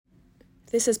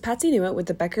This is Patsy Newitt with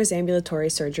the Becker's Ambulatory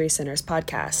Surgery Centers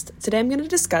podcast. Today I'm going to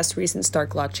discuss recent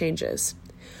Stark Law changes.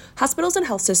 Hospitals and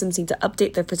health systems need to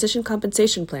update their physician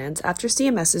compensation plans after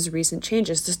CMS's recent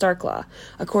changes to Stark Law,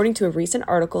 according to a recent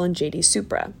article in JD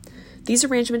Supra. These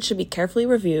arrangements should be carefully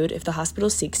reviewed if the hospital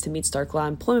seeks to meet Stark Law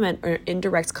employment or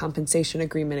indirect compensation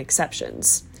agreement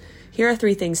exceptions. Here are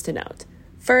 3 things to note.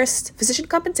 First, physician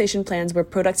compensation plans where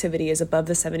productivity is above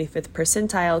the 75th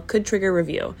percentile could trigger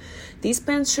review. These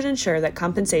plans should ensure that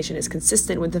compensation is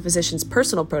consistent with the physician's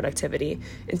personal productivity,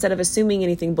 instead of assuming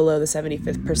anything below the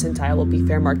 75th percentile will be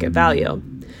fair market value.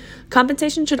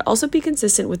 Compensation should also be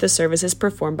consistent with the services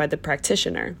performed by the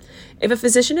practitioner. If a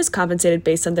physician is compensated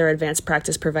based on their advanced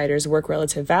practice provider's work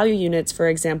relative value units, for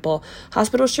example,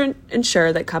 hospitals should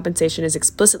ensure that compensation is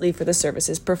explicitly for the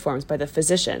services performed by the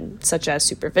physician, such as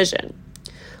supervision.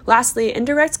 Lastly,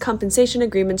 indirect compensation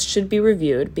agreements should be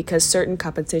reviewed because certain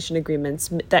compensation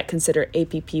agreements that consider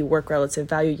APP work relative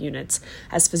value units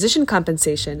as physician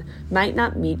compensation might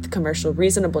not meet commercial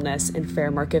reasonableness and fair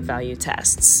market value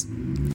tests.